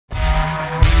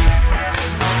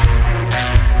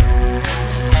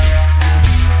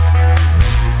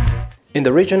In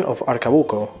the region of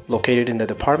Arcabuco, located in the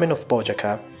department of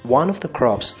Boyacá, one of the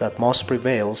crops that most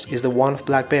prevails is the one of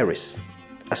blackberries,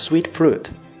 a sweet fruit,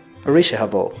 a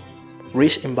vegetable,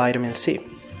 rich in vitamin C,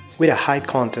 with a high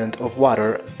content of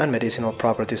water and medicinal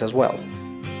properties as well.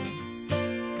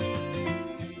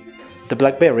 The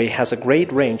blackberry has a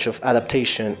great range of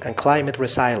adaptation and climate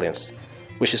resilience,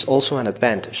 which is also an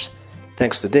advantage.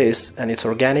 Thanks to this and its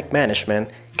organic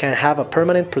management, can have a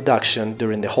permanent production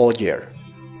during the whole year.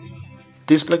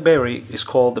 This blackberry is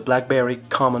called the blackberry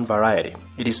common variety.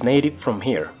 It is native from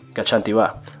here,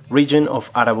 Gachantiba, region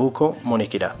of Arabuco,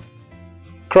 Moniquirá.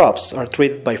 Crops are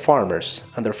treated by farmers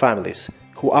and their families,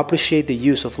 who appreciate the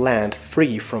use of land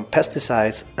free from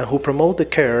pesticides and who promote the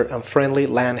care and friendly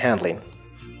land handling.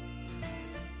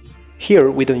 Here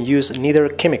we don't use neither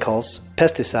chemicals,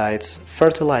 pesticides,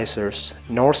 fertilizers,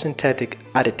 nor synthetic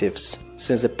additives,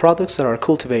 since the products that are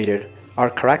cultivated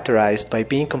are characterized by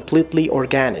being completely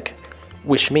organic,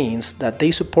 which means that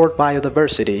they support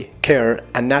biodiversity, care,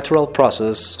 and natural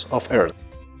process of earth.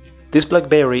 This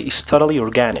blackberry is totally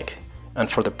organic, and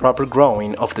for the proper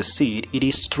growing of the seed it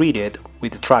is treated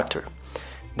with the tractor.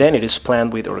 Then it is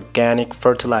planted with organic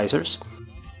fertilizers,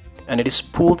 and it is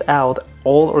pulled out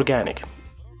all organic.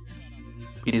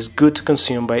 It is good to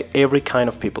consume by every kind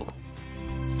of people.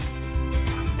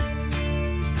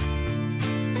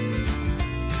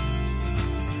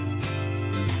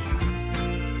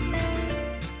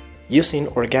 Using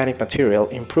organic material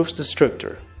improves the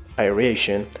structure,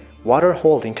 aeration, water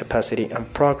holding capacity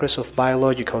and progress of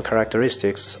biological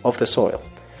characteristics of the soil,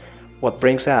 what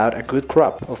brings out a good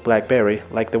crop of blackberry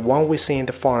like the one we see in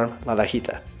the farm La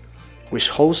Lajita, which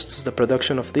hosts the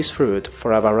production of this fruit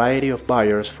for a variety of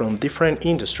buyers from different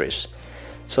industries,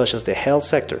 such as the health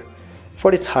sector,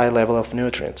 for its high level of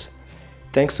nutrients.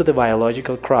 Thanks to the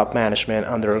biological crop management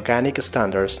under organic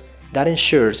standards that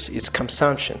ensures its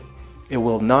consumption, it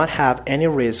will not have any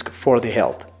risk for the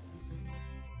health.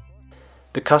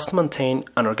 The cost to maintain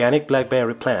an organic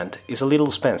blackberry plant is a little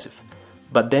expensive,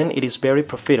 but then it is very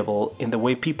profitable in the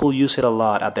way people use it a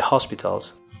lot at the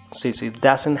hospitals, since it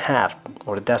doesn't have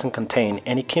or it doesn't contain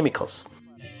any chemicals.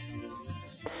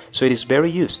 So it is very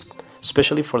used,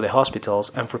 especially for the hospitals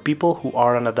and for people who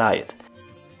are on a diet.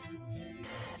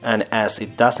 And as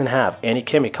it doesn't have any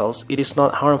chemicals, it is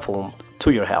not harmful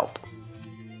to your health.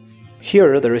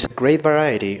 Here there is a great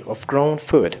variety of grown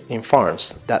food in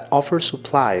farms that offer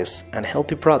supplies and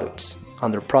healthy products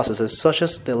under processes such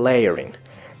as the layering,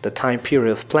 the time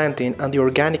period of planting and the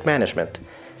organic management,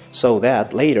 so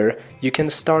that later you can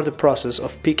start the process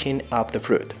of picking up the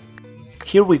fruit.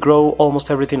 Here we grow almost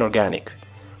everything organic.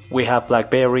 We have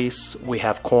blackberries, we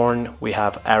have corn, we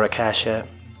have aracacia,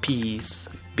 peas,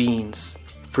 beans,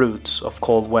 fruits of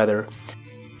cold weather.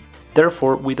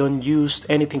 Therefore, we don't use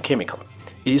anything chemical.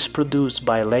 It is produced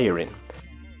by layering.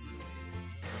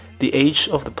 The age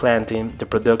of the planting, the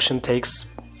production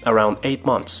takes around 8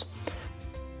 months.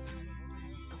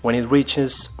 When it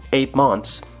reaches 8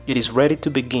 months, it is ready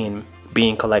to begin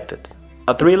being collected.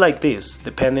 A tree like this,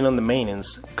 depending on the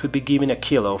maintenance, could be given a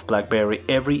kilo of blackberry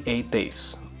every 8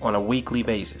 days on a weekly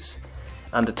basis.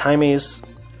 And the time is,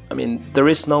 there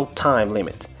is no time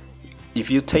limit. If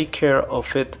you take care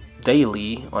of it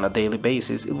daily, on a daily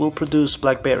basis, it will produce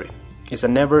blackberry. It's a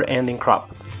never-ending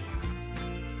crop.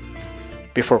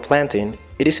 Before planting,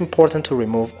 it is important to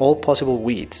remove all possible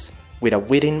weeds with a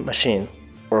weeding machine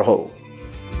or hoe.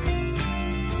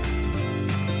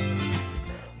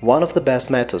 One of the best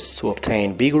methods to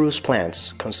obtain vigorous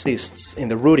plants consists in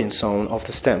the rooting zone of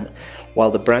the stem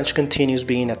while the branch continues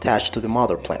being attached to the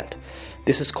mother plant.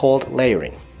 This is called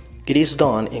layering. It is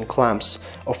done in clumps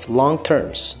of long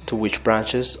terms to which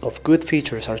branches of good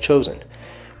features are chosen.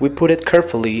 We put it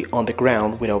carefully on the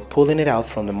ground without pulling it out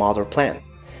from the mother plant.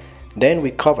 Then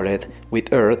we cover it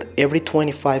with earth every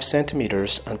 25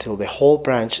 centimeters until the whole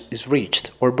branch is reached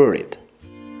or buried.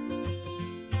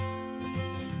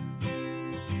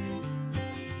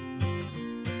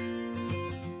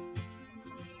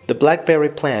 The blackberry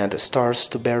plant starts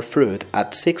to bear fruit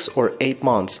at 6 or 8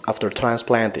 months after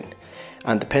transplanting,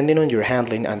 and depending on your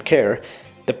handling and care,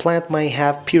 the plant may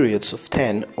have periods of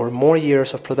 10 or more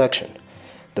years of production.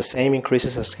 The same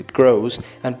increases as it grows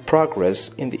and progress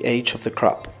in the age of the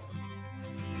crop.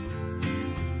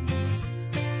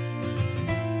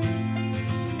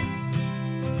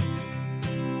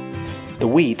 The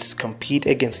weeds compete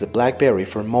against the blackberry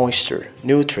for moisture,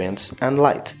 nutrients, and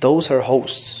light. Those are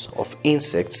hosts of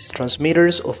insects,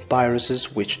 transmitters of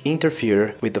viruses which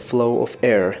interfere with the flow of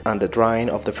air and the drying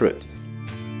of the fruit.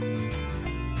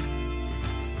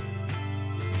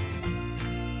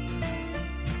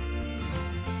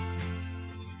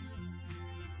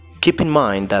 Keep in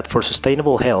mind that for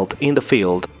sustainable health in the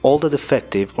field, all the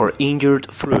defective or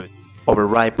injured fruit,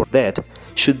 overripe or dead,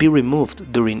 should be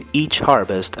removed during each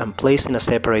harvest and placed in a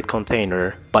separate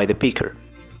container by the picker,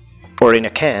 or in a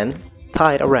can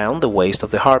tied around the waist of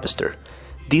the harvester.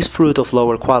 This fruit of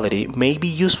lower quality may be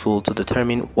useful to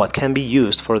determine what can be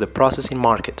used for the processing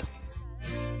market.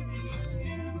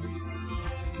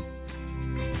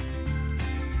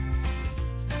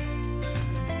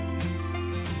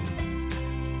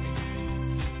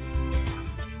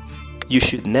 You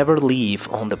should never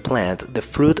leave on the plant the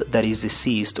fruit that is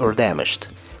diseased or damaged,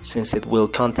 since it will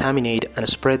contaminate and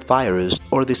spread virus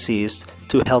or disease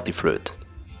to healthy fruit.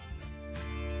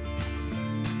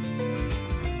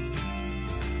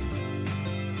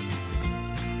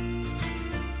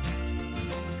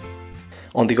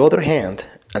 On the other hand,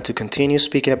 and to continue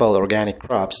speaking about organic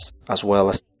crops, as well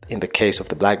as in the case of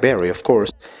the Blackberry, of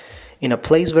course, in a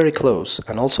place very close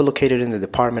and also located in the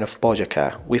department of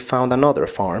Boyacá, we found another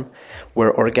farm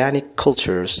where organic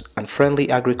cultures and friendly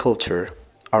agriculture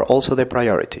are also the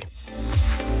priority.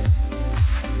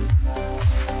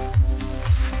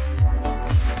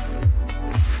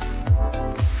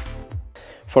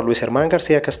 For Luis Hermán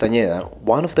García Castañeda,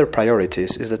 one of their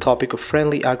priorities is the topic of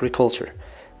friendly agriculture,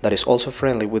 that is also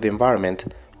friendly with the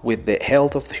environment, with the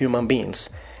health of human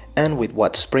beings, and with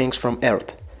what springs from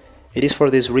earth. It is for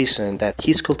this reason that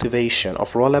his cultivation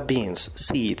of rolla beans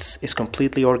seeds is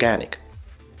completely organic.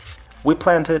 We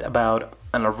planted about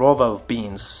an arroba of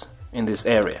beans in this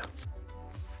area.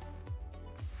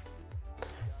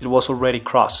 It was already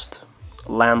crossed,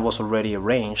 land was already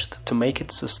arranged to make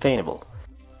it sustainable.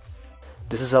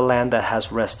 This is a land that has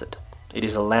rested. It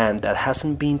is a land that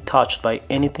hasn't been touched by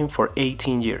anything for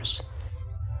 18 years.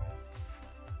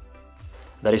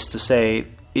 That is to say,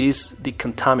 it is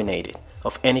decontaminated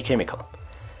of any chemical.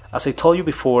 As I told you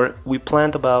before, we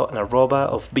plant about an arroba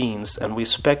of beans and we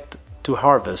expect to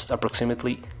harvest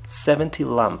approximately 70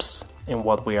 lumps in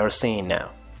what we are seeing now.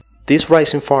 This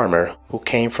rising farmer who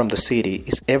came from the city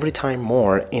is every time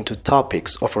more into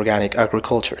topics of organic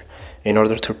agriculture in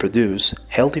order to produce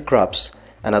healthy crops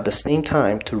and at the same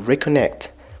time to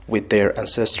reconnect with their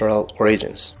ancestral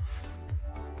origins.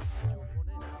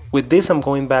 With this, I'm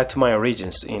going back to my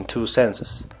origins in two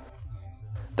senses.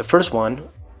 The first one,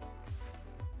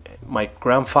 my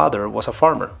grandfather was a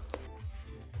farmer.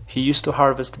 He used to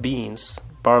harvest beans,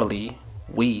 barley,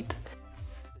 wheat,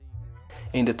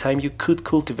 in the time you could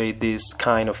cultivate this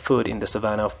kind of food in the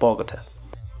savanna of Bogota.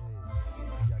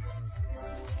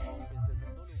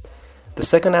 The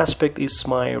second aspect is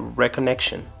my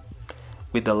reconnection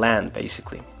with the land,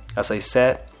 basically. As I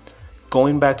said,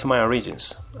 going back to my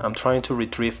origins, I'm trying to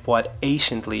retrieve what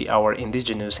anciently our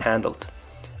indigenous handled,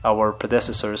 our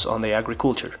predecessors on the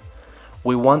agriculture.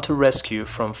 We want to rescue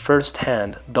from first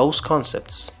hand those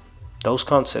concepts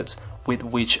with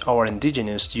which our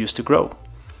indigenous used to grow.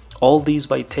 All these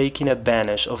by taking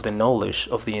advantage of the knowledge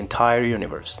of the entire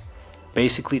universe,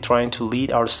 basically trying to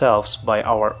lead ourselves by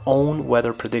our own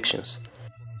weather predictions.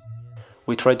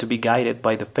 We try to be guided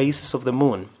by the phases of the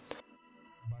moon.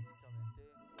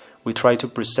 We try to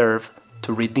preserve,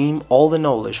 to redeem all the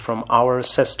knowledge from our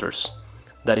ancestors.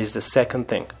 That is the second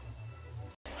thing.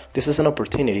 This is an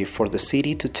opportunity for the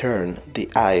city to turn the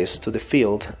eyes to the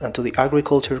field and to the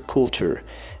agriculture culture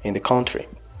in the country.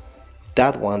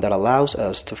 That one that allows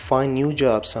us to find new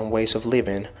jobs and ways of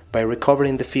living by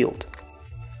recovering the field.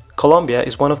 Colombia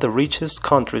is one of the richest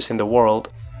countries in the world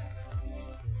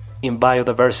in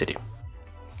biodiversity.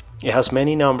 It has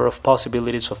many number of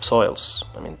possibilities of soils,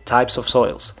 types of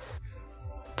soils,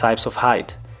 types of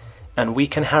height, and we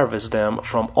can harvest them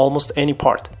from almost any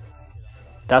part.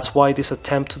 That's why this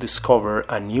attempt to discover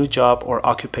a new job or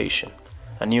occupation,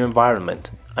 a new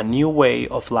environment, a new way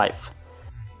of life,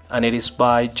 and it is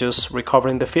by just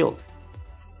recovering the field.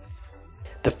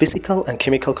 The physical and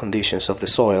chemical conditions of the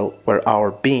soil where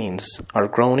our beans are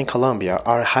grown in Colombia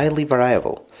are highly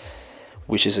variable,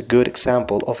 which is a good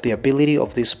example of the ability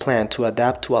of this plant to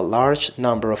adapt to a large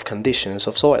number of conditions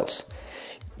of soils,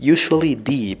 usually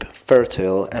deep,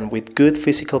 fertile, and with good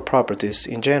physical properties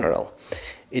in general.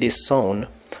 It is sown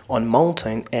on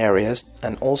mountain areas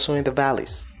and also in the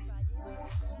valleys.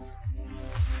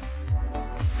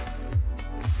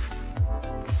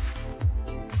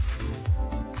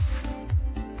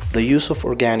 The use of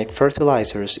organic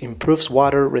fertilizers improves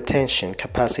water retention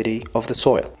capacity of the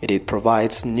soil. It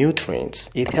provides nutrients.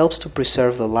 It helps to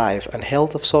preserve the life and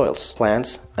health of soils,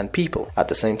 plants, and people. At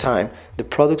the same time, the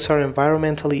products are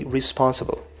environmentally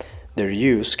responsible. Their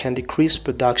use can decrease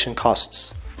production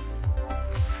costs.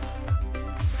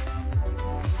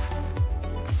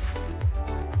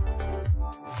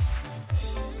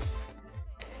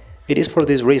 It is for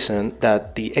this reason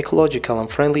that the ecological and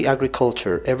friendly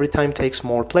agriculture every time takes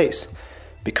more place,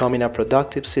 becoming a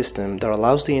productive system that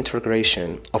allows the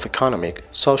integration of economic,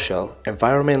 social,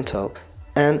 environmental,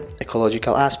 and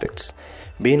ecological aspects,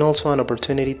 being also an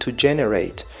opportunity to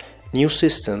generate new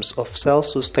systems of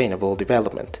self-sustainable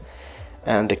development,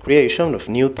 and the creation of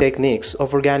new techniques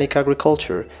of organic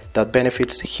agriculture that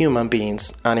benefits human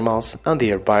beings, animals, and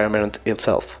the environment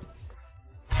itself.